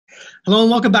Hello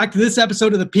and welcome back to this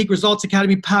episode of the Peak Results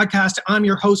Academy podcast. I'm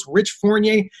your host, Rich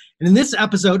Fournier. And in this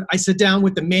episode, I sit down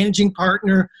with the managing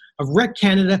partner of Rec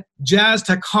Canada, Jas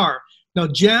Takhar. Now,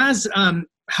 Jas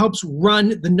helps run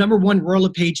the #1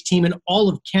 LePage team in all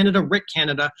of Canada, Rec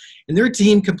Canada. And their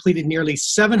team completed nearly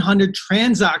 700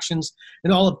 transactions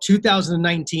in all of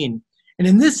 2019. And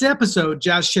in this episode,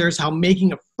 Jas shares how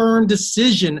making a firm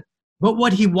decision about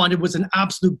what he wanted was an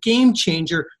absolute game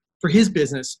changer for his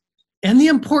business, and the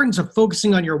importance of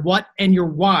focusing on your what and your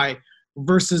why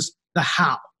versus the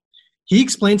how. He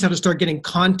explains how to start getting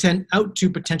content out to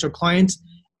potential clients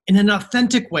in an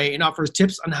authentic way and offers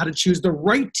tips on how to choose the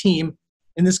right team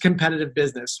in this competitive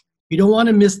business. You don't want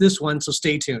to miss this one, so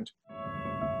stay tuned.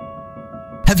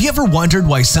 Have you ever wondered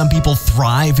why some people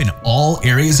thrive in all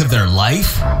areas of their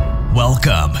life?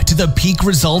 Welcome to the Peak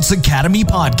Results Academy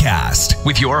podcast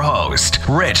with your host,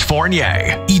 Rich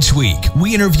Fournier. Each week,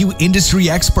 we interview industry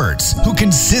experts who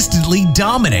consistently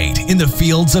dominate in the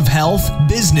fields of health,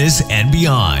 business, and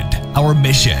beyond. Our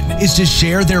mission is to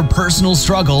share their personal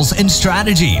struggles and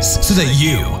strategies so that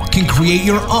you can create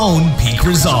your own peak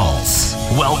results.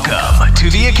 Welcome to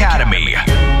the Academy.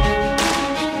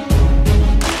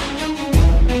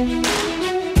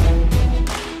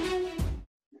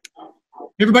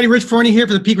 Hey everybody, Rich Fournier here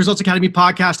for the Peak Results Academy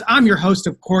podcast. I'm your host,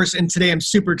 of course, and today I'm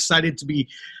super excited to be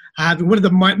having one of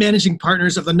the managing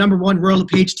partners of the #1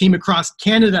 LePage team across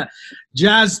Canada,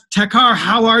 Jas Takhar.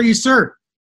 How are you, sir?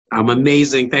 I'm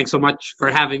amazing. Thanks so much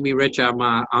for having me, Rich.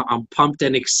 I'm pumped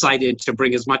and excited to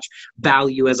bring as much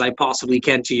value as I possibly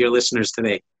can to your listeners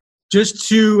today. Just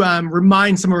to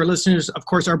remind some of our listeners, of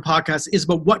course, our podcast is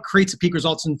about what creates a peak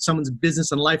results in someone's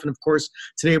business and life. And of course,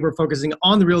 today we're focusing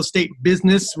on the real estate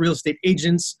business, real estate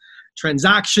agents,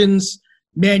 transactions.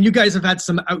 Man, you guys have had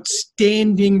some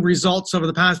outstanding results over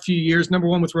the past few years.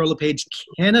 #1 with LePage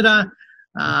Canada,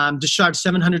 just shy of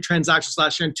 700 transactions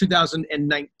last year in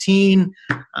 2019.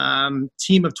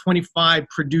 Team of 25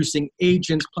 producing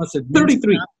agents plus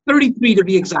 33 to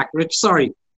be exact, Rich.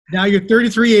 Sorry. Now you're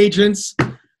 33 agents.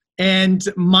 And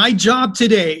my job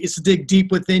today is to dig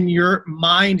deep within your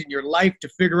mind and your life to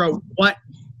figure out what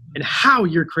and how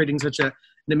you're creating such an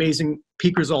amazing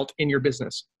peak result in your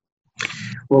business.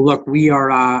 Well, look, we are,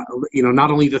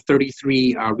 not only the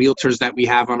 33 realtors that we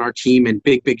have on our team, and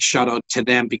big shout out to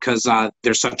them because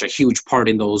they're such a huge part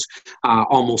in those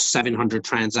almost 700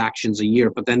 transactions a year.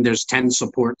 But then there's 10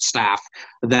 support staff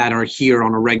that are here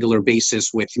on a regular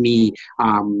basis with me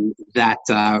that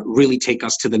really take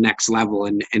us to the next level.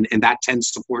 And that 10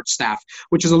 support staff,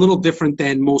 which is a little different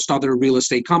than most other real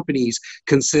estate companies,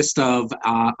 consist of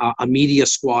a media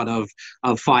squad of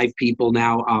 5 people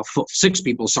now, 6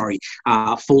 people, sorry.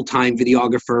 Full-time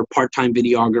videographer, part-time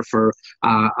videographer.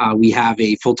 We have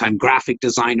a full-time graphic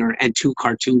designer and 2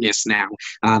 cartoonists now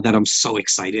that I'm so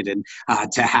excited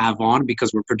to have on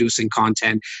because we're producing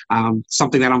content.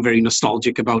 Something that I'm very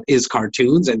nostalgic about is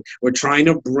cartoons, and we're trying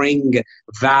to bring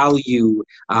value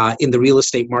in the real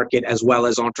estate market as well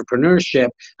as entrepreneurship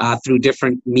through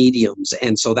different mediums.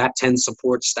 And so that 10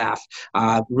 support staff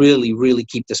really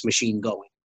keep this machine going.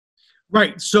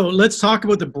 Right. So let's talk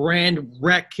about the brand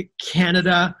Rec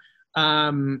Canada.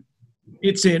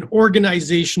 It's an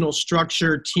organizational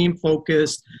structure,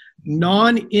 team-focused,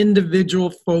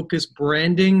 non-individual focused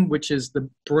branding, which is the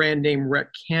brand name Rec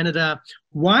Canada.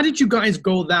 Why did you guys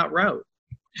go that route?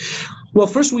 Well,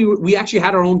 first, we actually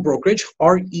had our own brokerage.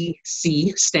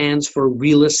 REC stands for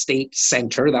Real Estate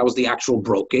Center. That was the actual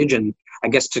brokerage. And I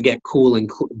guess to get cool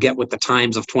and get with the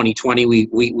times of 2020,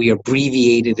 we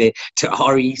abbreviated it to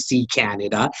REC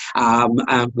Canada.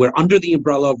 We're under the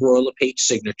umbrella of LePage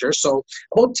Signature. So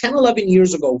about 10, 11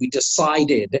 years ago, we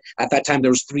decided, at that time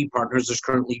there was 3 partners. There's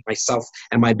currently myself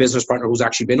and my business partner who's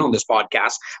actually been on this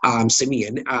podcast,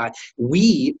 Simeon.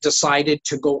 We decided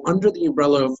to go under the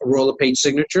umbrella of LePage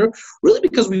Signature, really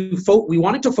because we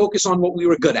wanted to focus on what we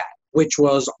were good at, which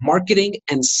was marketing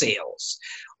and sales.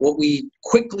 What we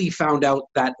quickly found out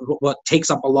that what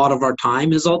takes up a lot of our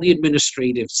time is all the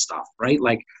administrative stuff, right?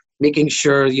 Like making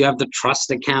sure you have the trust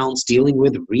accounts, dealing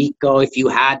with RICO if you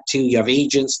had to, you have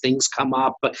agents, things come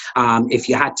up. If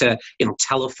you had to,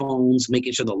 telephones,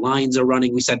 making sure the lines are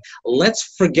running. We said,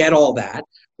 let's forget all that.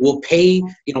 We'll pay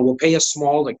a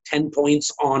small, like 10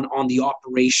 points on the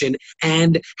operation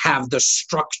and have the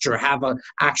structure, have an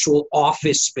actual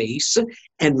office space.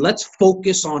 And let's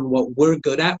focus on what we're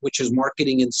good at, which is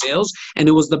marketing and sales. And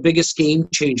it was the biggest game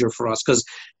changer for us because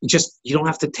you don't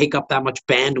have to take up that much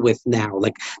bandwidth now.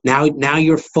 Like now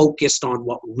you're focused on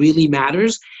what really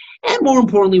matters. And more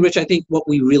importantly, Rich, I think what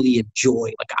we really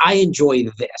enjoy, like I enjoy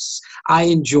this. I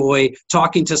enjoy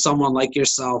talking to someone like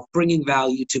yourself, bringing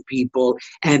value to people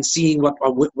and seeing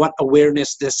what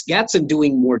awareness this gets and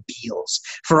doing more deals.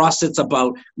 For us, it's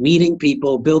about meeting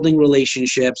people, building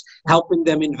relationships, helping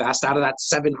them invest. Out of that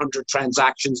 700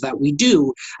 transactions that we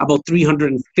do, about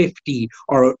 350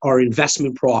 are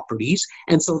investment properties.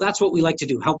 And so that's what we like to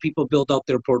do, help people build out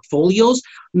their portfolios,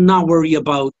 not worry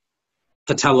about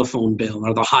the telephone bill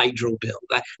or the hydro bill.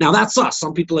 Now that's us.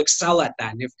 Some people excel at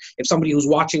that. And if somebody who's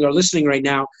watching or listening right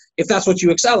now, if that's what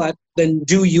you excel at, then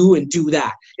do you and do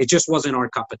that. It just wasn't our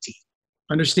cup of tea.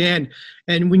 Understand.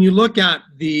 And when you look at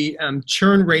the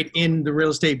churn rate in the real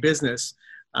estate business,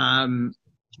 why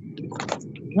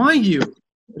you?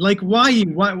 Like, why?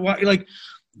 Like,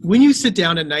 when you sit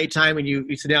down at nighttime and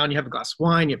you sit down, you have a glass of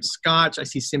wine, you have scotch. I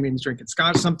see Simeon's drinking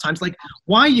scotch sometimes. Like,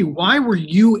 why you? Why were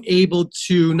you able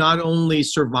to not only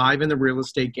survive in the real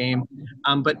estate game,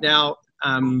 but now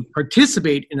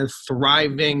participate in a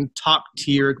thriving, top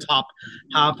tier, top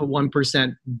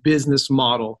 0.5% business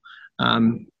model?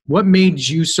 What made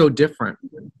you so different?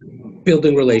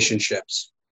 Building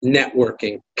relationships,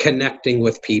 networking, connecting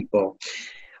with people.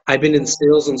 I've been in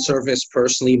sales and service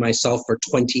personally myself for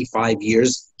 25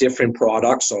 years, different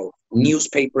products. So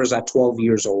newspapers at 12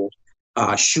 years old,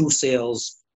 shoe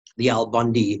sales, the Al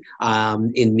Bundy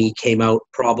in me came out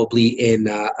probably in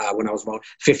when I was about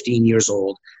 15 years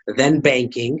old. Then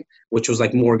banking, which was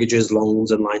like mortgages,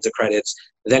 loans, and lines of credits.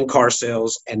 Then car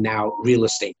sales, and now real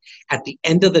estate. At the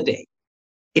end of the day,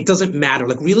 it doesn't matter.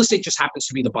 Like, real estate just happens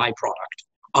to be the byproduct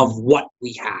of what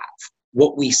we have,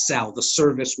 what we sell, the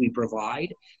service we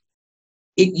provide.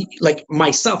 Like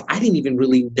myself, I didn't even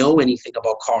really know anything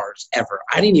about cars ever.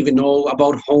 I didn't even know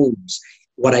about homes.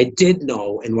 What I did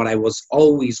know and what I was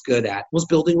always good at was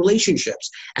building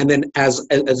relationships. And then as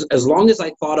long as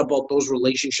I thought about those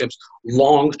relationships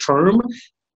long term,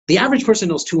 the average person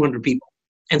knows 200 people.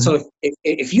 And so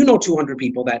if you know 200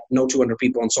 people that know 200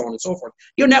 people and so on and so forth,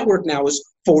 your network now is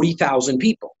 40,000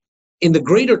 people. In the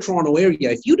greater Toronto area,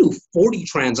 if you do 40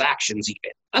 transactions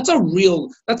even,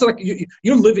 that's like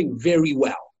you're living very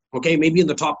well, okay? Maybe in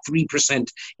the top 3%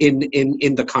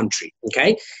 in the country,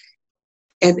 okay?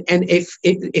 And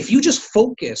if you just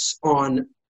focus on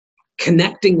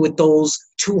connecting with those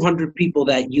 200 people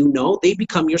that you know, they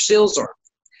become your sales arm.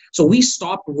 So we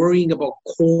stopped worrying about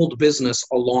cold business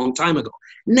a long time ago.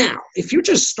 Now, if you're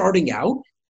just starting out,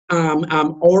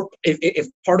 or if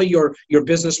part of your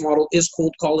business model is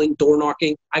cold calling, door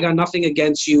knocking, I got nothing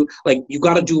against you. Like, you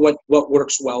got to do what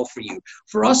works well for you.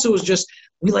 For us, it was just,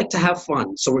 we like to have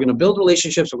fun. So we're going to build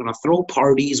relationships. We're going to throw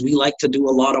parties. We like to do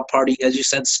a lot of party. As you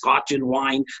said, scotch and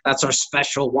wine. That's our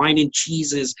special. Wine and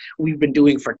cheeses we've been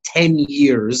doing for 10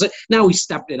 years. Now we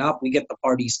stepped it up. We get the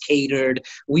parties catered.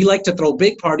 We like to throw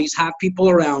big parties, have people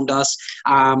around us,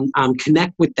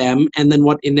 connect with them. And then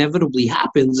what inevitably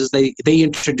happens is they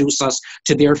introduce us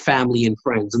to their family and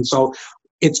friends. And so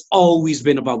it's always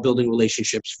been about building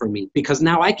relationships for me, because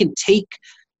now I can take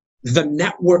the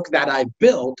network that I've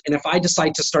built, and if I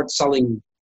decide to start selling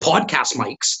podcast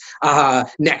mics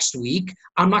next week,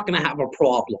 I'm not going to have a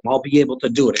problem. I'll be able to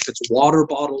do it. If it's water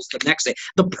bottles the next day,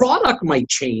 the product might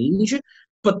change,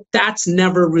 but that's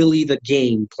never really the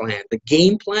game plan. The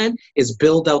game plan is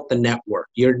build out the network.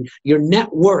 Your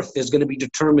net worth is going to be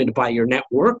determined by your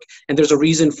network, and there's a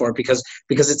reason for it, because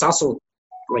it's also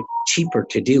like cheaper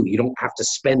to do. You don't have to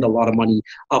spend a lot of money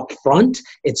up front.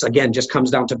 It's, again, just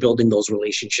comes down to building those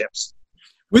relationships.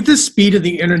 With the speed of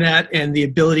the internet and the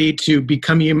ability to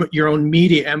become your own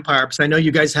media empire, because I know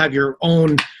you guys have your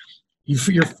own,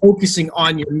 you're focusing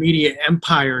on your media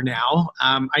empire now.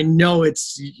 I know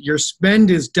your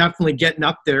spend is definitely getting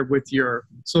up there with your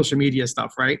social media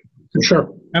stuff, right? For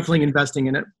sure. Definitely investing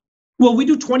in it. Well, we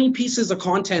do 20 pieces of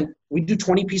content. We do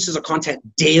 20 pieces of content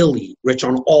daily, Rich,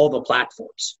 on all the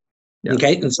platforms. Yeah.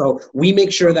 Okay. And so we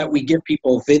make sure that we give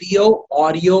people video,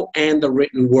 audio, and the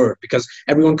written word, because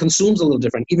everyone consumes a little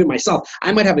different. Even myself,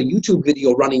 I might have a YouTube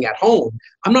video running at home.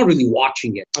 I'm not really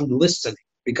watching it. I'm listening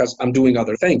because I'm doing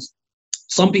other things.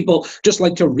 Some people just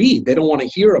like to read. They don't want to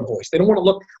hear a voice. They don't want to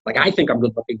look like, I think I'm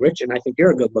good looking, Rich, and I think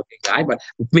you're a good looking guy, but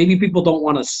maybe people don't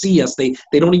want to see us. They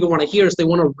don't even want to hear us. They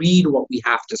want to read what we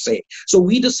have to say. So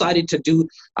we decided to do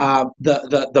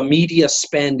the media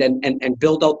spend and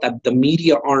build out the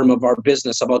media arm of our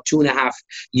business about 2.5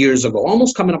 years ago,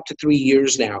 almost coming up to 3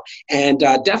 years now. And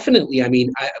definitely, I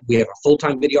mean, we have a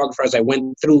full-time videographer, as I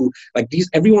went through, like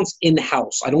everyone's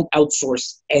in-house. I don't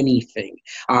outsource anything.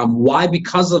 Why?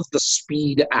 Because of the speed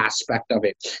aspect of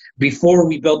it. Before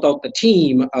we built out the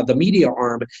team, the media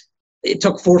arm, it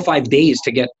took 4 or 5 days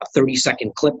to get a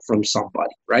 30-second clip from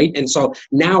somebody, right? And so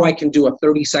now I can do a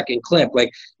 30-second clip.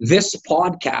 Like this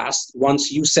podcast,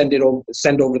 once you send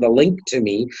over the link to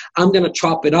me, I'm going to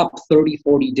chop it up 30,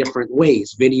 40 different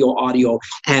ways, video, audio,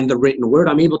 and the written word.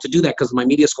 I'm able to do that because my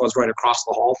media squad is right across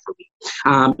the hall for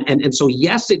me. And so,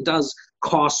 yes, it does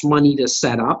cost money to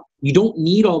set up. You don't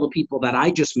need all the people that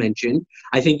I just mentioned.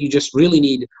 I think you just really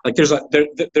need, like, there's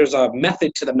a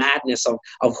method to the madness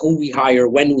of who we hire,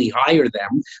 when we hire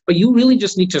them, but you really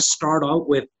just need to start out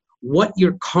with what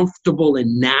you're comfortable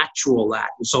and natural at.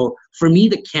 And so for me,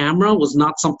 the camera was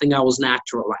not something I was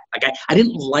natural at. Like I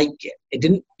didn't like it. It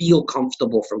didn't feel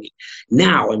comfortable for me.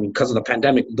 Now, I mean, because of the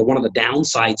pandemic, one of the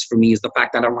downsides for me is the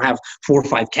fact that I don't have 4 or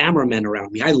 5 cameramen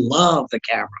around me. I love the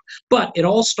camera, but it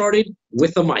all started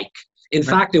with a mic. In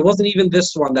fact, it wasn't even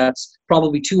this one that's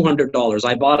probably $200.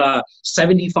 I bought a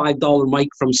 $75 mic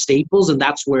from Staples, and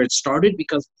that's where it started,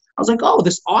 because I was like, oh,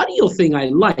 this audio thing I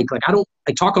like. Like,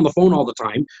 I talk on the phone all the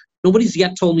time. Nobody's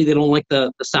yet told me they don't like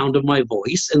the sound of my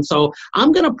voice. And so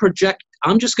I'm going to project,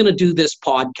 I'm just going to do this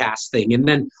podcast thing. And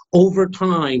then over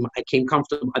time, I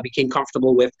became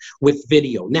comfortable with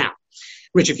video. Now,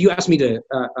 Rich, if you ask me to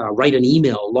write an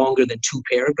email longer than 2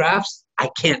 paragraphs, I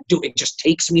can't do it. It just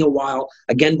takes me a while.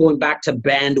 Again, going back to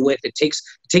bandwidth, it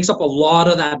takes up a lot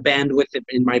of that bandwidth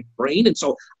in my brain. And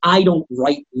so I don't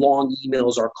write long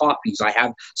emails or copies. I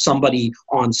have somebody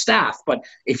on staff. But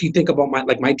if you think about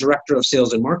my director of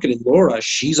sales and marketing, Laura,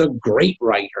 she's a great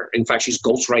writer. In fact, she's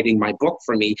ghostwriting my book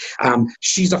for me.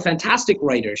 She's a fantastic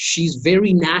writer. She's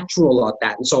very natural at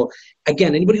that. And so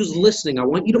again, anybody who's listening, I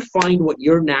want you to find what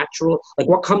you're natural, like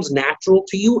what comes natural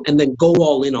to you, and then go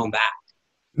all in on that.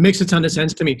 Makes a ton of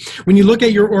sense to me. When you look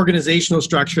at your organizational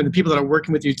structure and the people that are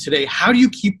working with you today, how do you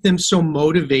keep them so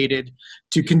motivated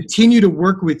to continue to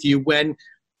work with you when,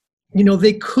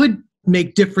 they could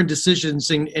make different decisions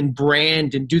and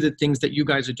brand and do the things that you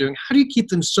guys are doing? How do you keep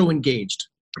them so engaged?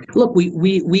 Look,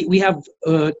 we have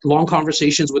long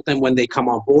conversations with them when they come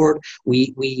on board.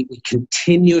 We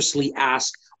continuously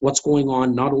ask what's going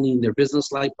on, not only in their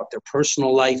business life, but their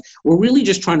personal life. We're really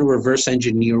just trying to reverse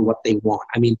engineer what they want.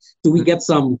 I mean, do we get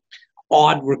some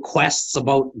odd requests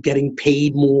about getting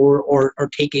paid more or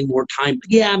taking more time?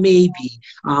 Yeah, maybe,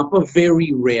 but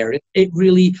very rare. It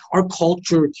really, our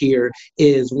culture here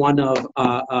is one of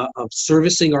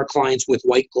servicing our clients with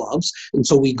white gloves. And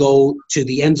so we go to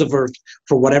the ends of earth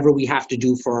for whatever we have to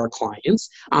do for our clients.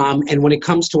 And when it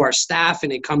comes to our staff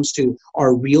and it comes to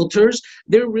our realtors,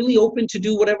 they're really open to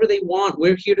do whatever they want.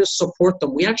 We're here to support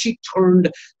them. We actually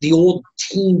turned the old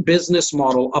team business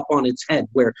model up on its head,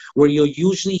 where you'll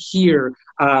usually hear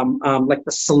like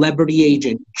the celebrity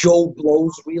agent, Joe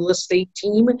Blow's real estate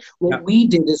team. What we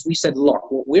did is we said,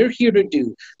 look, what we're here to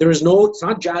do, it's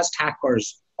not Jas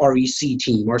Takhar's REC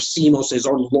team or CMOS's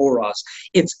or Laura's.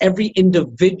 It's every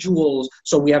individual.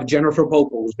 So we have Jennifer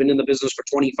Popo, who's been in the business for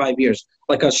 25 years,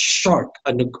 like a shark,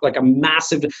 like a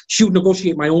massive, she would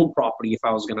negotiate my own property if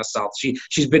I was going to sell.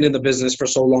 She's been in the business for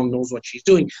so long, knows what she's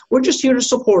doing. We're just here to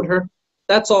support her.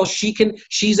 That's all.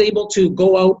 She's able to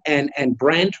go out and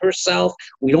brand herself.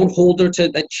 We don't hold her to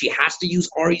that she has to use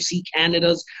REC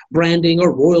Canada's branding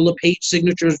or Royal LePage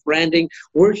Signatures branding.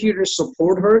 We're here to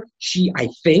support her. I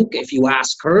think, if you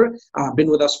ask her,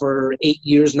 been with us for 8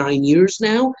 years, 9 years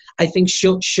now, I think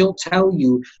she'll tell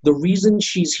you the reason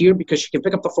she's here, because she can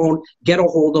pick up the phone, get a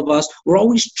hold of us. We're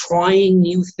always trying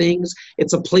new things.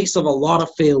 It's a place of a lot of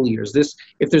failures.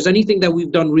 If there's anything that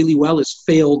we've done really well, is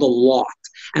failed a lot.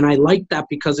 And I like that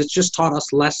because it's just taught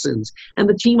us lessons. And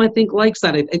the team, I think, likes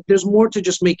that. There's more to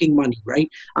just making money, right?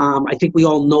 I think we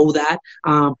all know that.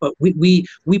 But we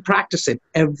practice it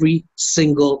every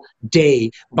single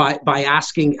day by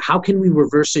asking, how can we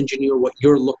reverse engineer what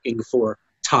you're looking for?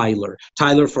 Tyler,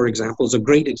 for example, is a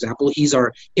great example. He's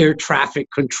our air traffic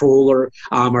controller,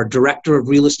 our director of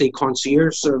real estate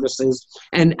concierge services.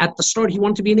 And at the start, he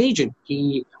wanted to be an agent.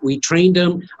 We trained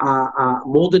him,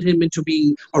 molded him into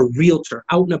being a realtor,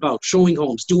 out and about, showing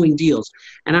homes, doing deals.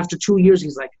 And after 2 years,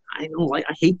 he's like, I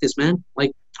hate this, man.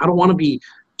 Like, I don't want to be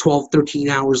 12, 13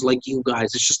 hours like you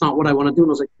guys. It's just not what I want to do. And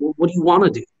I was like, well, what do you want to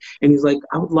do? And he's like,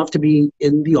 I would love to be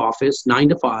in the office 9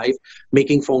 to 5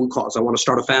 making phone calls. I want to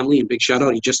start a family. And big shout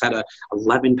out, he just had a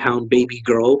 11-pound baby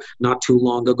girl not too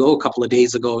long ago, a couple of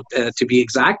days ago to be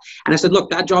exact. And I said, look,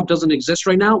 that job doesn't exist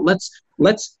right now.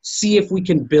 Let's see if we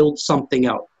can build something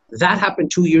out. That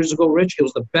happened 2 years ago, Rich. It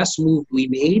was the best move we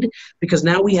made, because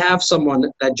now we have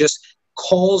someone that just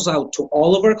calls out to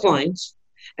all of our clients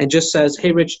and just says,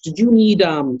 hey, Rich, did you need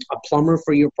a plumber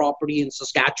for your property in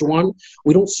Saskatchewan?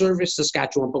 We don't service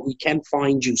Saskatchewan, but we can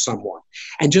find you someone.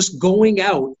 And just going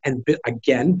out and,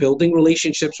 again, building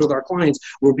relationships with our clients,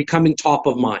 we're becoming top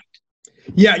of mind.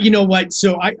 Yeah, you know what?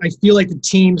 So I feel like the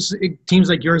teams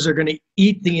like yours are going to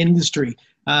eat the industry.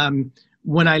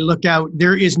 When I look out,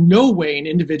 there is no way an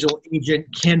individual agent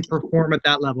can perform at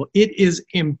that level. It is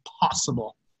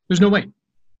impossible. There's no way.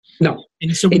 No.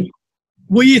 And so,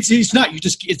 it's not.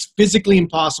 It's physically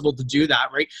impossible to do that,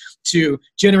 right? To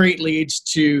generate leads,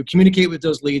 to communicate with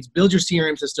those leads, build your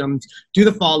CRM systems, do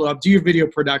the follow-up, do your video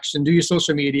production, do your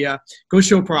social media, go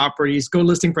show properties, go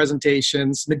listing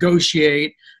presentations,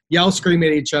 negotiate, yell, scream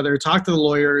at each other, talk to the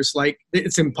lawyers. Like,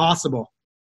 it's impossible.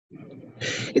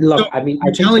 Look, so I mean,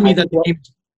 you're telling me that the game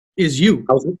is you.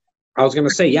 I was going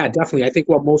to say, yeah, definitely. I think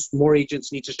what more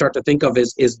agents need to start to think of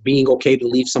is being okay to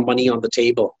leave some money on the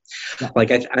table. Like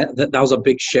that was a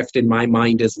big shift in my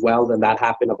mind as well. And that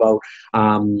happened about,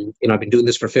 I've been doing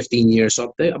this for 15 years.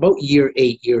 So about year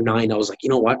 8, year 9, I was like, you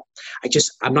know what?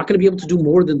 I'm not going to be able to do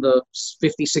more than the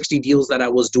 50, 60 deals that I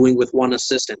was doing with one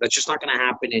assistant. That's just not going to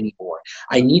happen anymore.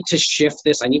 I need to shift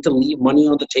this. I need to leave money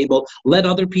on the table. Let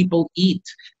other people eat.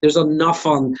 There's enough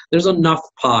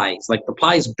pies. Like, the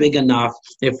pie is big enough.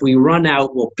 If we run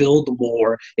out, we'll build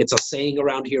more. It's a saying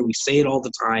around here. We say it all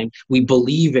the time. We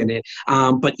believe in it.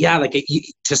 But yeah, like,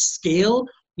 to scale,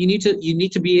 you need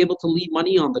to be able to leave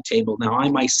money on the table. Now, I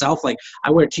myself, like,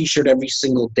 I wear a t-shirt every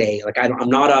single day. Like, I'm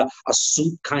not a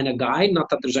suit kind of guy. Not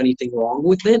that there's anything wrong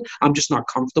with it. I'm just not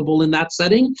comfortable in that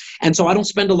setting. And so I don't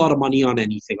spend a lot of money on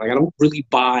anything. Like, I don't really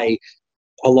buy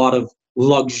a lot of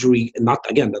luxury. And not,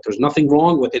 again, that there's nothing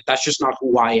wrong with it. That's just not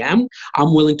who I am.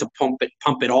 I'm willing to pump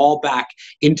it all back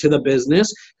into the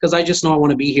business, because I just know I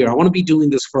want to be here. I want to be doing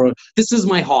this this is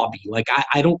my hobby. Like,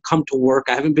 I don't come to work.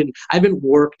 I haven't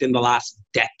worked in the last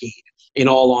decade, in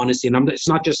all honesty. And I'm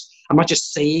not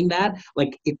just saying that.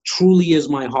 Like, it truly is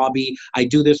my hobby. I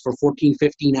do this for 14,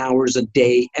 15 hours a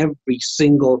day. Every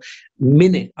single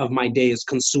minute of my day is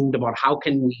consumed about how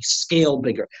can we scale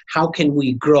bigger? How can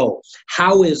we grow?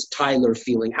 How is Tyler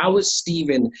feeling? How is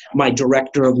Steven, my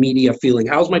director of media, feeling?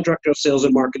 How's my director of sales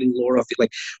and marketing, Laura, feeling?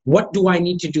 Like, what do I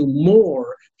need to do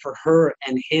more for her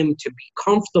and him to be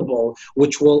comfortable,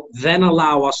 which will then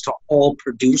allow us to all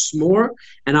produce more?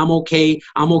 And I'm okay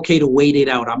to wait it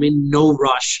out. I'm in no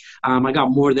rush. I got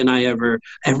more than I ever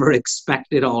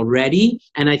expected already.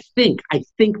 And I think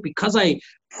because I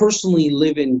personally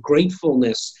live in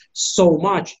gratefulness so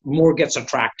much, more gets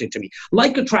attracted to me.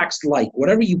 Like attracts like.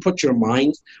 Whatever you put your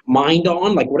mind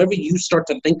on, like, whatever you start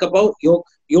to think about,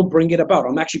 you'll bring it about.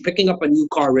 I'm actually picking up a new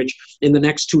car, Rich, in the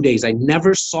next 2 days. I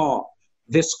never saw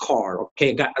this car.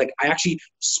 Okay, I actually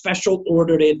special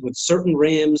ordered it with certain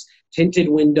rims, tinted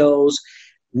windows.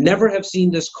 Never have seen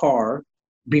this car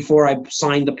before I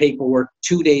signed the paperwork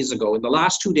 2 days ago. In the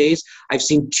last 2 days, I've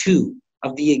seen 2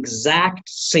 of the exact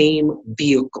same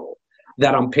vehicle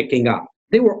that I'm picking up.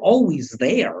 They were always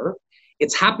there.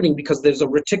 It's happening because there's a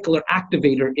reticular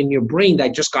activator in your brain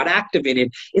that just got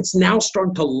activated. It's now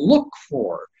starting to look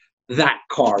for that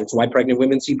car. It's why pregnant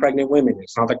women see pregnant women.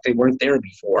 It's not like they weren't there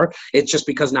before. It's just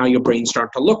because now your brain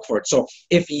starts to look for it. So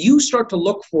if you start to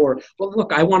look for, well,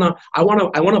 look, I want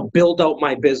to build out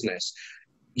my business.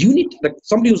 You need, like,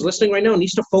 somebody who's listening right now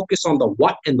needs to focus on the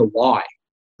what and the why.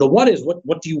 The what is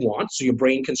what do you want? So your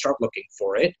brain can start looking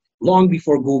for it. Long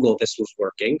before Google, this was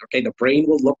working. Okay, the brain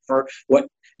will look for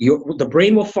the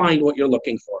brain will find what you're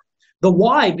looking for. The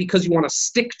why, because you want to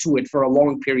stick to it for a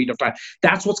long period of time.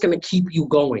 That's what's going to keep you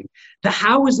going. The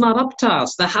how is not up to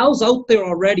us. The how's out there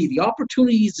already. The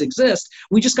opportunities exist.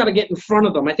 We just got to get in front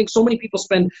of them. I think so many people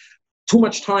spend too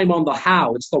much time on the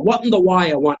how. It's the what and the why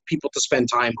I want people to spend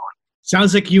time on.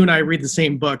 Sounds like you and I read the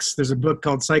same books. There's a book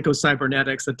called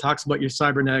Psycho-Cybernetics that talks about your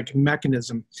cybernetic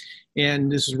mechanism.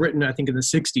 And this was written, I think, in the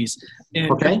 60s.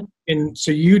 And, okay. And so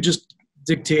you just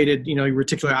dictated, your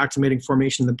reticular activating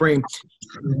formation in the brain.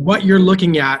 What you're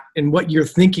looking at and what you're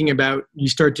thinking about, you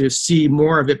start to see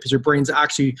more of it because your brain's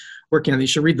actually working on it. You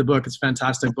should read the book. It's a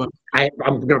fantastic book. I'm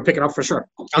going to pick it up for sure.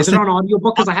 Is it on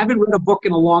audiobook? Because I haven't read a book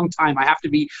in a long time. I have to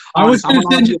be honest. I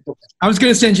was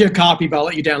going to send you a copy, but I'll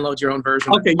let you download your own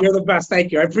version. Okay, you're the best.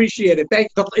 Thank you. I appreciate it.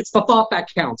 It's the thought that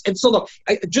counts. And so look,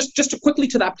 just to quickly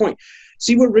to that point,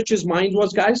 see where Rich's mind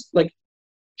was, guys? Like,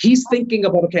 he's thinking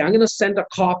about, okay, I'm going to send a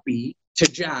copy to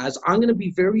Jas. I'm going to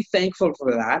be very thankful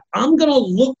for that. I'm going to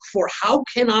look for how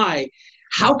can I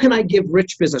How can I give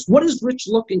Rich business? What is Rich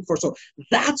looking for? So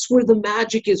that's where the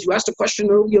magic is. You asked a question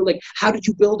earlier, like, how did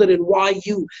you build it and why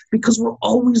you? Because we're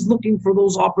always looking for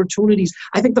those opportunities.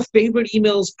 I think the favorite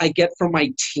emails I get from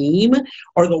my team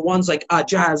are the ones like,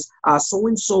 Jas,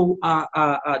 so-and-so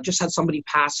just had somebody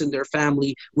pass in their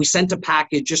family. We sent a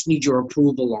package, just need your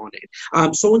approval on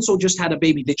it. So-and-so just had a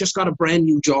baby. They just got a brand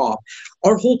new job.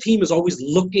 Our whole team is always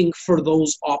looking for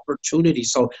those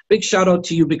opportunities. So big shout out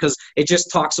to you, because it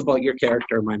just talks about your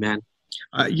character, my man.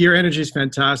 Your energy is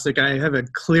fantastic. I have a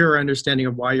clearer understanding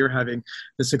of why you're having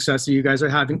the success that you guys are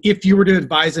having. If you were to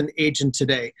advise an agent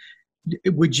today,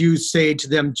 would you say to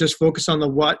them, just focus on the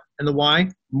what and the why?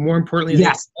 More importantly,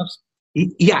 yes.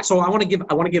 Yeah, so I want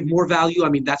to give more value. I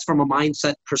mean, that's from a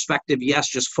mindset perspective. Yes,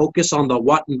 just focus on the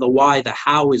what and the why. The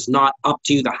how is not up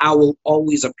to you. The how will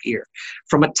always appear.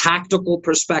 From a tactical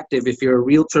perspective, if you're a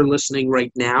realtor listening right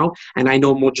now, and I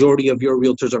know majority of your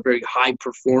realtors are very high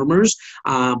performers,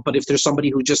 but if there's somebody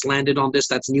who just landed on this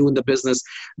that's new in the business,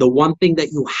 the one thing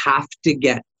that you have to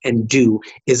get and do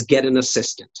is get an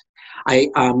assistant.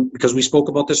 Because we spoke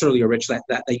about this earlier, Rich,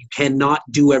 that you cannot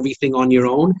do everything on your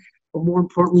own. But more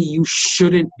importantly, you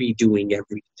shouldn't be doing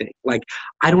everything. Like,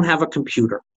 I don't have a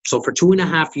computer. So for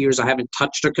 2.5 years, I haven't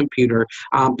touched a computer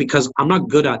because I'm not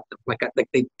good at them. Like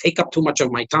they take up too much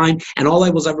of my time. And all I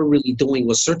was ever really doing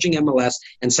was searching MLS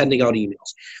and sending out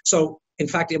emails. So in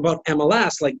fact, about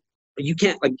MLS, like, you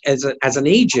can't, like, as an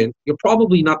agent, you're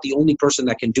probably not the only person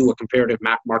that can do a comparative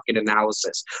market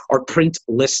analysis or print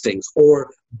listings or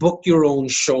book your own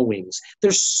showings.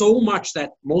 There's so much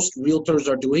that most realtors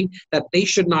are doing that they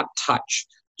should not touch.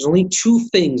 There's only 2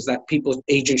 things that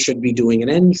agents should be doing,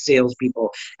 and any salespeople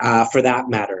for that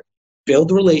matter: build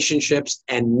relationships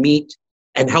and meet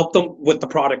and help them with the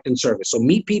product and service. So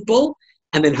meet people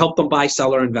and then help them buy,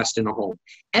 sell, or invest in a home.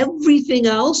 Everything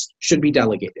else should be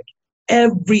delegated.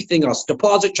 Everything else,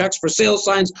 deposit checks for sales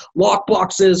signs, lock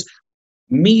boxes,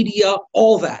 media,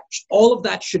 all of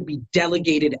that should be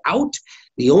delegated out.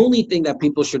 The only thing that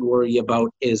people should worry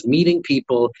about is meeting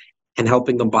people and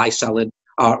helping them buy, sell it,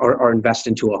 or invest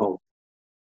into a home.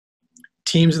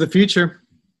 Teams of the future.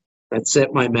 That's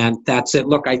it, my man. That's it.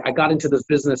 Look, I got into this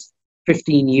business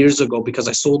 15 years ago because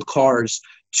I sold cars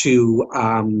to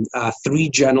 3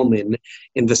 gentlemen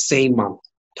in the same month.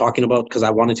 Talking about, because I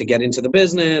wanted to get into the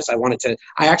business. I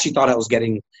actually thought I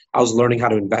was learning how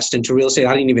to invest into real estate.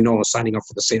 I didn't even know I was signing up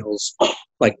for the sales,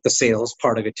 like the sales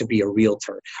part of it, to be a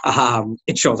realtor.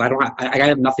 It shows I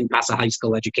have nothing past a high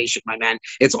school education, my man.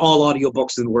 It's all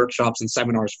audiobooks and workshops and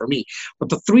seminars for me. But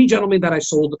the 3 gentlemen that I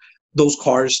sold those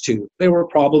cars to, they were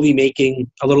probably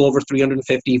making a little over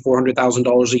 $350,000,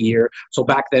 $400,000 a year. So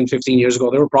back then, 15 years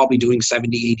ago, they were probably doing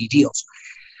 70, 80 deals,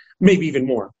 maybe even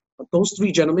more. But those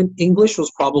 3 gentlemen, English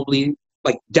was probably,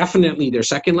 like, definitely their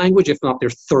second language, if not their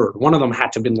third. One of them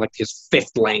had to have been like his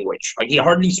 5th language. Like, he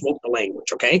hardly spoke the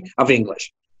language, okay, of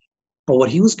English. But what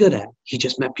he was good at, he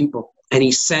just met people. And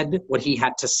he said what he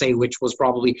had to say, which was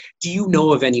probably, do you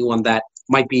know of anyone that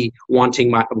might be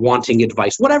wanting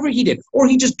advice? Whatever he did. Or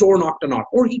he just door knocked on,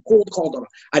 or he cold called on.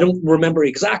 I don't remember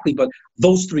exactly, but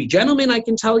those 3 gentlemen, I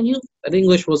can tell you that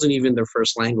English wasn't even their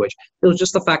first language. It was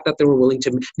just the fact that they were willing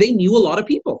to, they knew a lot of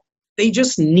people. They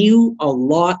just knew a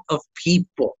lot of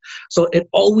people. So it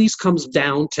always comes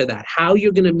down to that. How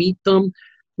you're going to meet them,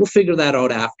 we'll figure that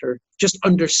out after. Just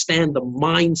understand the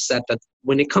mindset that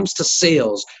when it comes to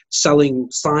sales, selling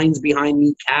signs behind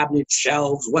me, cabinets,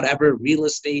 shelves, whatever, real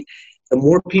estate, the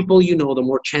more people you know, the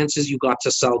more chances you got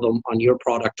to sell them on your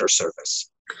product or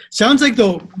service. Sounds like,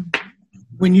 though,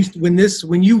 when you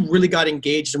really got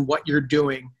engaged in what you're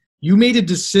doing, you made a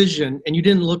decision and you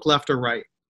didn't look left or right.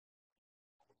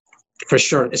 For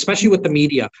sure, especially with the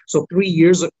media. So 3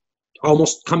 years,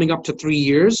 almost coming up to 3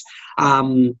 years,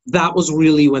 that was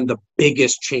really when the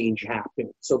biggest change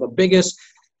happened. So the biggest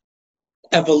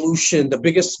evolution, the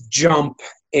biggest jump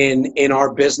in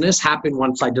our business happened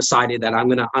once I decided that I'm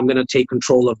gonna take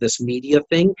control of this media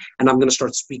thing, and I'm gonna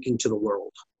start speaking to the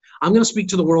world. I'm going to speak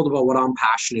to the world about what I'm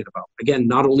passionate about. Again,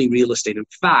 not only real estate. In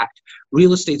fact,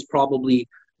 real estate's probably,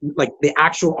 like, the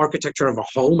actual architecture of a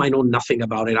home, I know nothing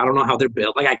about it. I don't know how they're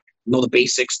built. Like, I know the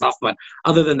basic stuff, but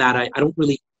other than that, I don't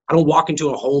walk into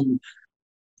a home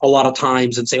a lot of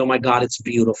times and say, oh my God, it's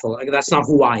beautiful. Like, that's not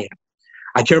who I am.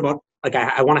 I care about, like,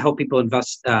 I want to help people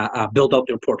invest, build out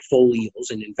their portfolios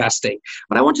in investing,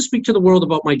 but I want to speak to the world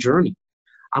about my journey.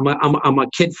 I'm a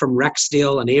kid from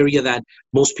Rexdale, an area that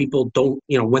most people don't,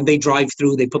 when they drive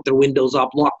through, they put their windows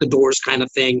up, lock the doors kind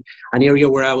of thing. An area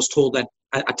where I was told that,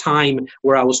 a time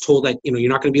where I was told that, you're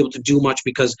not going to be able to do much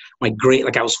because my grade,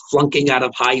 like, I was flunking out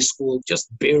of high school, just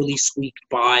barely squeaked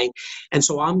by. And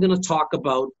so I'm going to talk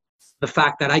about the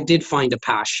fact that I did find a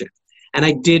passion and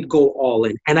I did go all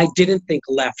in and I didn't think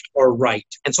left or right.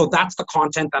 And so that's the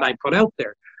content that I put out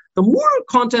there. The more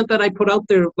content that I put out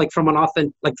there, like from an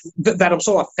authentic, like that I'm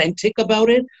so authentic about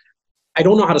it, I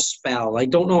don't know how to spell. I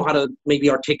don't know how to maybe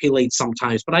articulate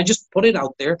sometimes, but I just put it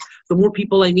out there. The more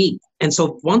people I meet. And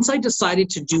so once I decided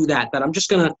to do that I'm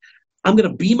I'm going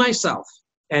to be myself,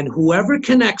 and whoever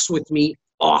connects with me,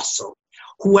 awesome.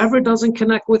 Whoever doesn't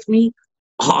connect with me,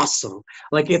 awesome.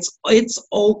 Like it's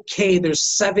okay. There's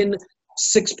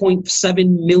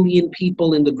 6.7 million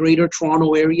people in the Greater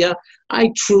Toronto area.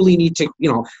 I truly need to,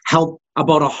 help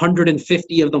about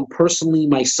 150 of them personally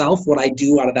myself. What I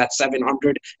do out of that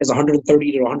 700 is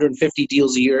 130 to 150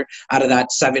 deals a year out of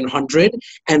that 700,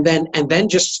 and then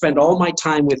just spend all my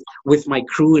time with my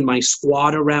crew and my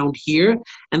squad around here,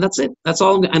 and that's it. That's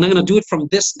all. And I'm going to do it from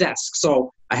this desk.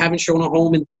 So I haven't shown a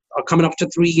home in coming up to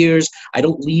 3 years. I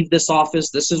don't leave this office.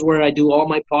 This is where I do all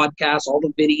my podcasts, all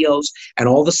the videos, and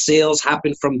all the sales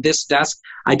happen from this desk.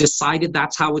 I decided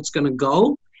that's how it's going to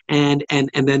go. And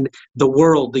then the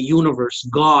world, the universe,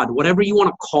 God, whatever you want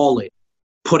to call it,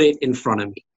 put it in front of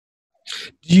me.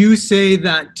 Do you say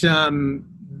that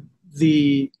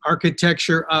the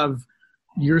architecture of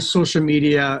your social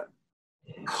media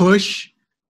push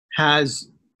has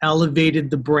elevated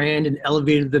the brand and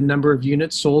elevated the number of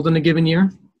units sold in a given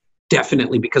year?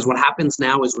 Definitely, because what happens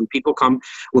now is when people come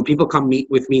meet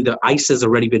with me, the ice has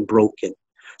already been broken.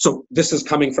 So this is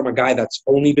coming from a guy that's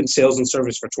only been sales and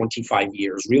service for 25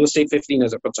 years, real estate 15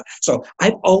 as a person. So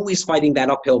I'm always fighting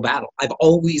that uphill battle. I've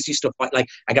always used to fight, like,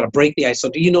 I got to break the ice. So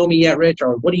do you know me yet, Rich?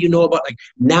 Or what do you know about, like,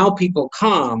 now people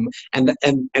come and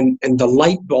the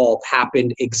light bulb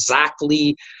happened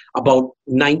exactly about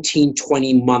 19,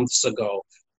 20 months ago.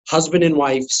 Husband and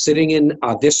wife sitting in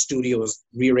this studio is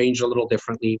rearranged a little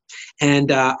differently.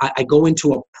 And I go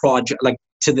into a project, like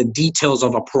to the details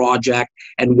of a project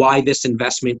and why this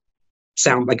investment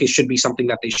sounds like it should be something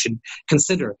that they should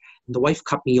consider. And the wife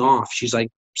cut me off. She's like,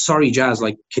 sorry, Jas,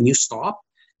 like, can you stop?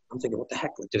 I'm thinking, what the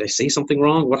heck? Like, did I say something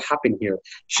wrong? What happened here?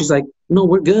 She's like, no,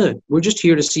 we're good. We're just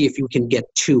here to see if you can get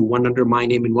two, one under my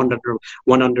name and one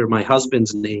under my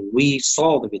husband's name. We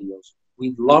saw the videos.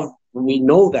 We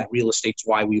know that real estate's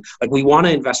why we want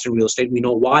to invest in real estate. We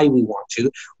know why we want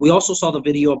to. We also saw the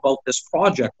video about this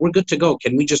project. We're good to go.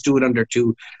 Can we just do it under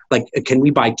two? Like, can we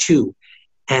buy two?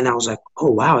 And I was like, oh,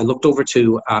 wow. I looked over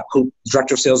to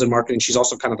Director of Sales and Marketing. She's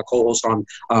also kind of the co-host on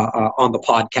the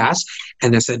podcast.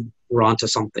 And I said, we're on to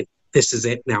something. This is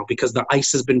it now, because the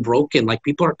ice has been broken. Like,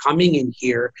 people are coming in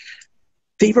here.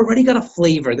 They've already got a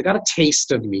flavor. They got a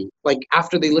taste of me. Like,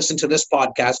 after they listen to this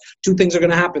podcast, two things are going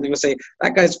to happen. They're going to say,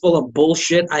 that guy's full of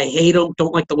bullshit. I hate him.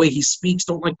 Don't like the way he speaks.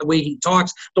 Don't like the way he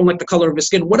talks. Don't like the color of his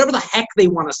skin. Whatever the heck they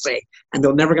want to say. And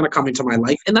they're never going to come into my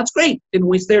life. And that's great. Didn't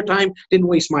waste their time. Didn't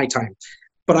waste my time.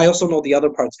 But I also know the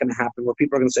other part's going to happen where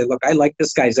people are going to say, look, I like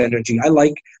this guy's energy. I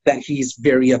like that he's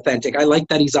very authentic. I like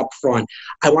that he's upfront.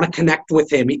 I want to connect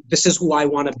with him. This is who I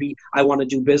want to be. I want to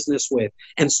do business with.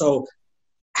 And so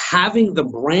having the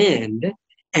brand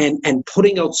and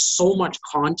putting out so much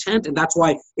content, and that's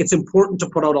why it's important to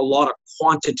put out a lot of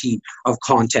quantity of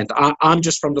content. I'm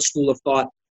just from the school of thought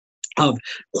of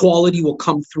quality will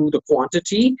come through the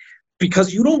quantity,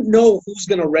 because you don't know who's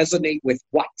going to resonate with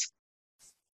what.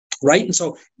 Right? And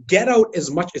so get out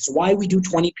as much. It's why we do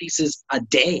 20 pieces a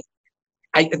day.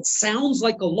 It sounds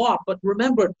like a lot, but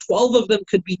remember, 12 of them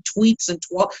could be tweets and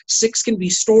 6 can be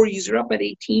stories. You're up at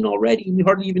 18 already and you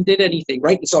hardly even did anything,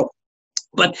 right? And so,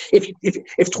 but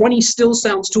if 20 still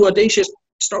sounds too audacious,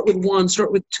 start with 1,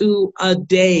 start with 2 a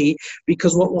day,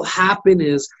 because what will happen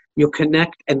is you'll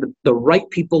connect, and the right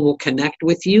people will connect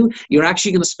with you. You're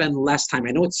actually going to spend less time.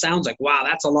 I know it sounds like, wow,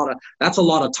 that's a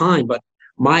lot of time, but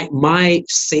my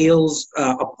sales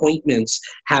appointments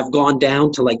have gone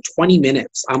down to like 20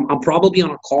 minutes. I'm probably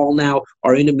on a call now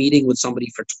or in a meeting with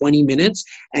somebody for 20 minutes.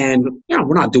 And,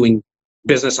 we're not doing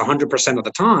business 100% of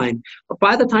the time. But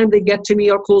by the time they get to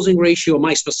me, our closing ratio,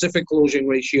 my specific closing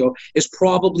ratio, is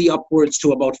probably upwards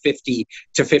to about 50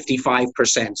 to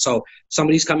 55%. So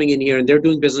somebody's coming in here and they're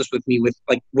doing business with me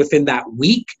within that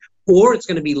week, or it's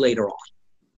going to be later on.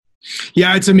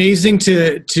 Yeah, it's amazing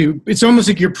to it's almost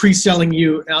like you're pre-selling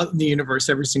you out in the universe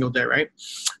every single day, right?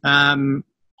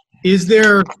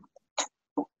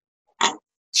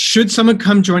 Should someone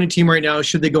come join a team right now?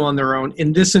 Should they go on their own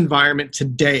in this environment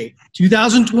today?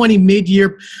 2020,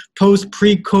 mid-year, post,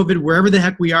 pre-COVID, wherever the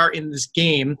heck we are in this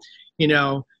game,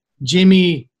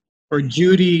 Jimmy or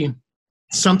Judy,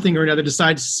 something or another,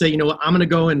 decides to say, I'm going to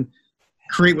go and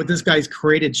create what this guy's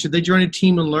created. Should they join a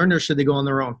team and learn, or should they go on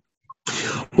their own?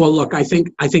 Well, look, I think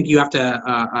you have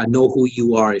to know who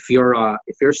you are. If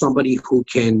you're somebody who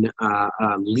can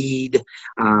lead,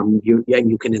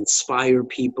 you can inspire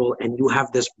people, and you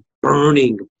have this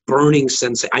burning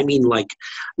sense. I mean, like,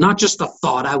 not just the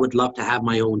thought, I would love to have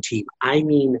my own team. I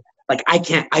mean, like,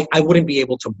 I wouldn't be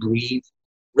able to breathe,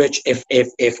 Rich,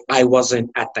 if I wasn't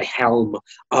at the helm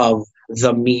of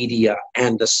the media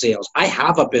and the sales. I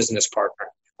have a business partner.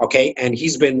 Okay. And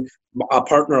he's been a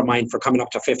partner of mine for coming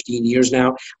up to 15 years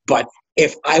now. But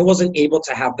if I wasn't able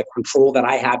to have the control that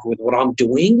I have with what I'm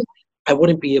doing, I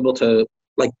wouldn't be able to,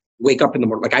 like, wake up in the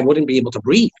morning. Like, I wouldn't be able to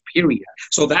breathe, period.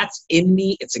 So that's in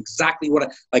me. It's exactly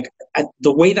what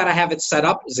the way that I have it set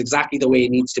up is exactly the way it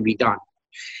needs to be done.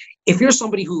 If you're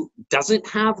somebody who doesn't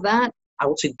have that, I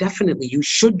would say definitely you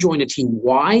should join a team.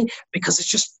 Why? Because it's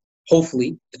just,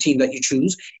 hopefully, the team that you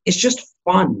choose, it's just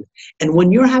fun. And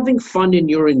when you're having fun and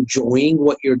you're enjoying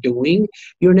what you're doing,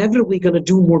 you're inevitably going to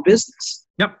do more business.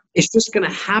 Yep. It's just going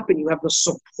to happen. You have the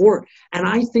support. And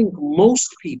I think most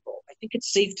people, I think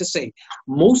it's safe to say,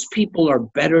 most people are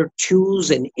better 2s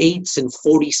and 8s and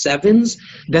 47s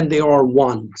than they are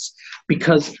 1s.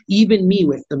 Because even me,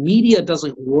 if the media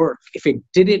doesn't work, if it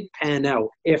didn't pan out,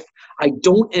 if I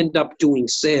don't end up doing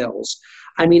sales,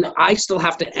 I mean, I still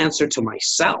have to answer to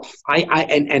myself.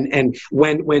 And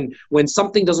when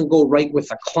something doesn't go right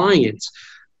with a client,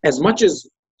 as much as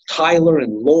Tyler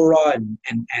and Laura and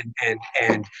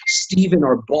Steven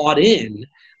are bought in,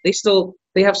 they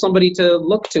have somebody to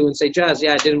look to and say, Jas,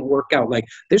 yeah, it didn't work out. Like,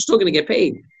 they're still going to get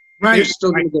paid. Right. They're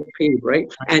still going to get paid,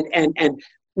 right? And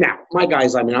now, my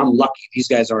guys, I mean, I'm lucky. These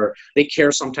guys they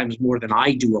care sometimes more than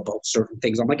I do about certain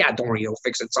things. I'm like, don't worry, it'll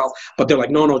fix itself. But they're like,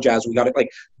 no, Jas, we got it. Like,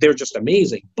 they're just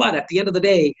amazing. But at the end of the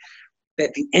day,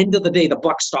 the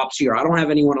buck stops here. I don't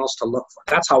have anyone else to look for.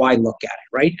 That's how I look at it,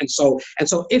 right? And so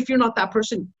if you're not that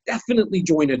person, definitely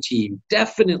join a team.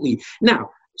 Definitely.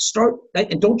 Now, start,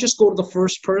 and don't just go to the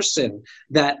first person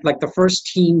the first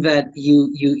team that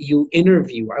you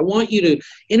interview. I want you to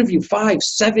interview 5,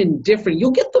 7 different.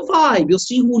 You'll get the vibe. You'll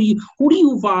see who do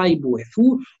you vibe with?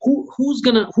 Who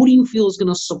do you feel is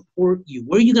gonna support you?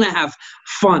 Where are you gonna have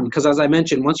fun? Because as I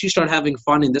mentioned, once you start having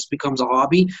fun and this becomes a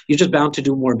hobby, you're just bound to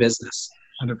do more business.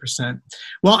 100%.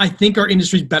 Well, I think our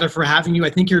industry is better for having you. I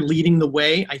think you're leading the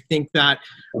way. I think that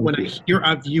when I hear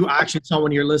of you, I actually saw one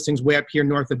of your listings way up here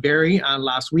north of Barrie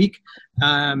last week.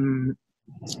 And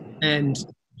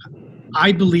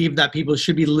I believe that people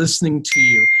should be listening to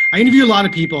you. I interview a lot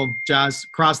of people, Jas,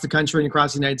 across the country and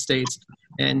across the United States.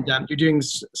 And you're doing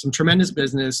some tremendous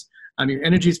business. Your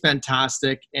energy is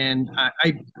fantastic. And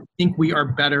I think we are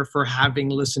better for having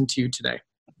listened to you today.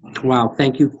 Wow.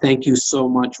 Thank you so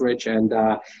much, Rich. And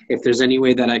if there's any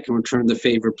way that I can return the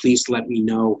favor, please let me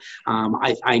know.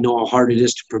 I know how hard it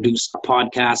is to produce a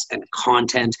podcast and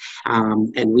content,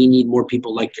 and we need more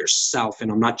people like yourself.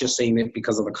 And I'm not just saying it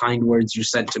because of the kind words you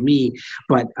said to me,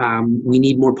 but we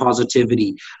need more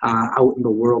positivity out in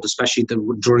the world, especially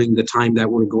during the time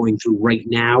that we're going through right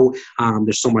now.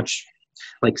 There's so much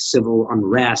like civil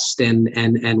unrest and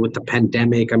with the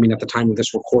pandemic. I mean, at the time of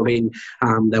this recording,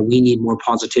 that we need more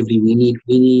positivity. We need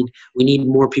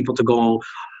more people to go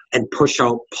and push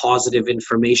out positive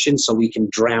information so we can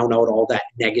drown out all that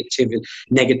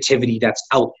negativity that's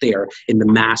out there in the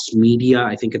mass media.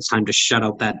 I think it's time to shut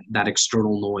out that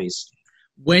external noise.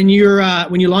 When you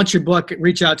launch your book,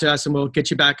 reach out to us and we'll get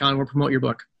you back on. We'll promote your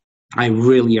book. I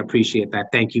really appreciate that.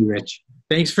 Thank you, Rich.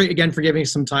 Thanks again for giving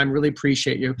us some time. Really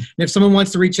appreciate you. And if someone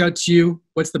wants to reach out to you,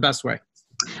 what's the best way?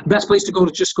 Best place to go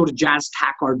to just go to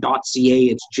jastakhar.ca.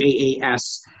 It's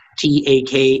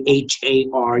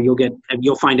JASTAKHAR.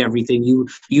 You'll find everything. You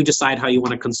decide how you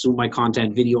want to consume my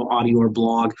content, video, audio, or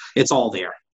blog. It's all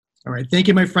there. All right. Thank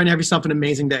you, my friend. Have yourself an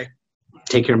amazing day.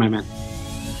 Take care, my man.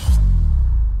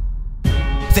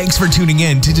 Thanks for tuning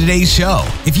in to today's show.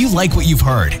 If you like what you've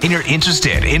heard and you're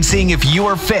interested in seeing if you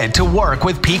are fit to work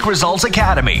with Peak Results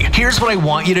Academy, here's what I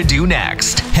want you to do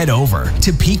next. Head over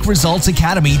to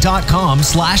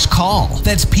peakresultsacademy.com/call.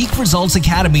 That's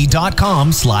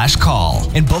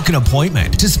peakresultsacademy.com/call and book an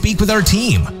appointment to speak with our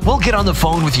team. We'll get on the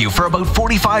phone with you for about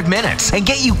 45 minutes and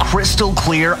get you crystal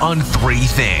clear on 3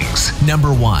 things.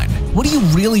 Number 1, what do you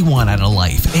really want out of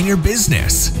life and your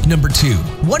business? Number 2,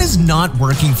 what is not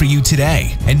working for you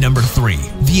today? And number 3,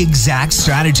 the exact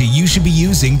strategy you should be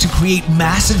using to create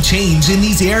massive change in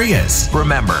these areas.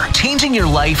 Remember, changing your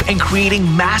life and creating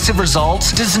massive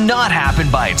results does not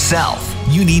happen by itself.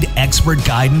 You need expert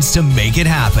guidance to make it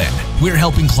happen. We're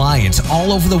helping clients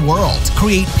all over the world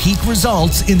create peak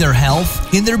results in their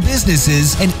health, in their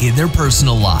businesses, and in their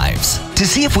personal lives. To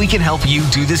see if we can help you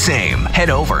do the same, head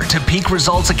over to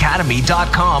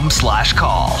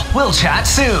peakresultsacademy.com/call. We'll chat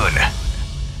soon.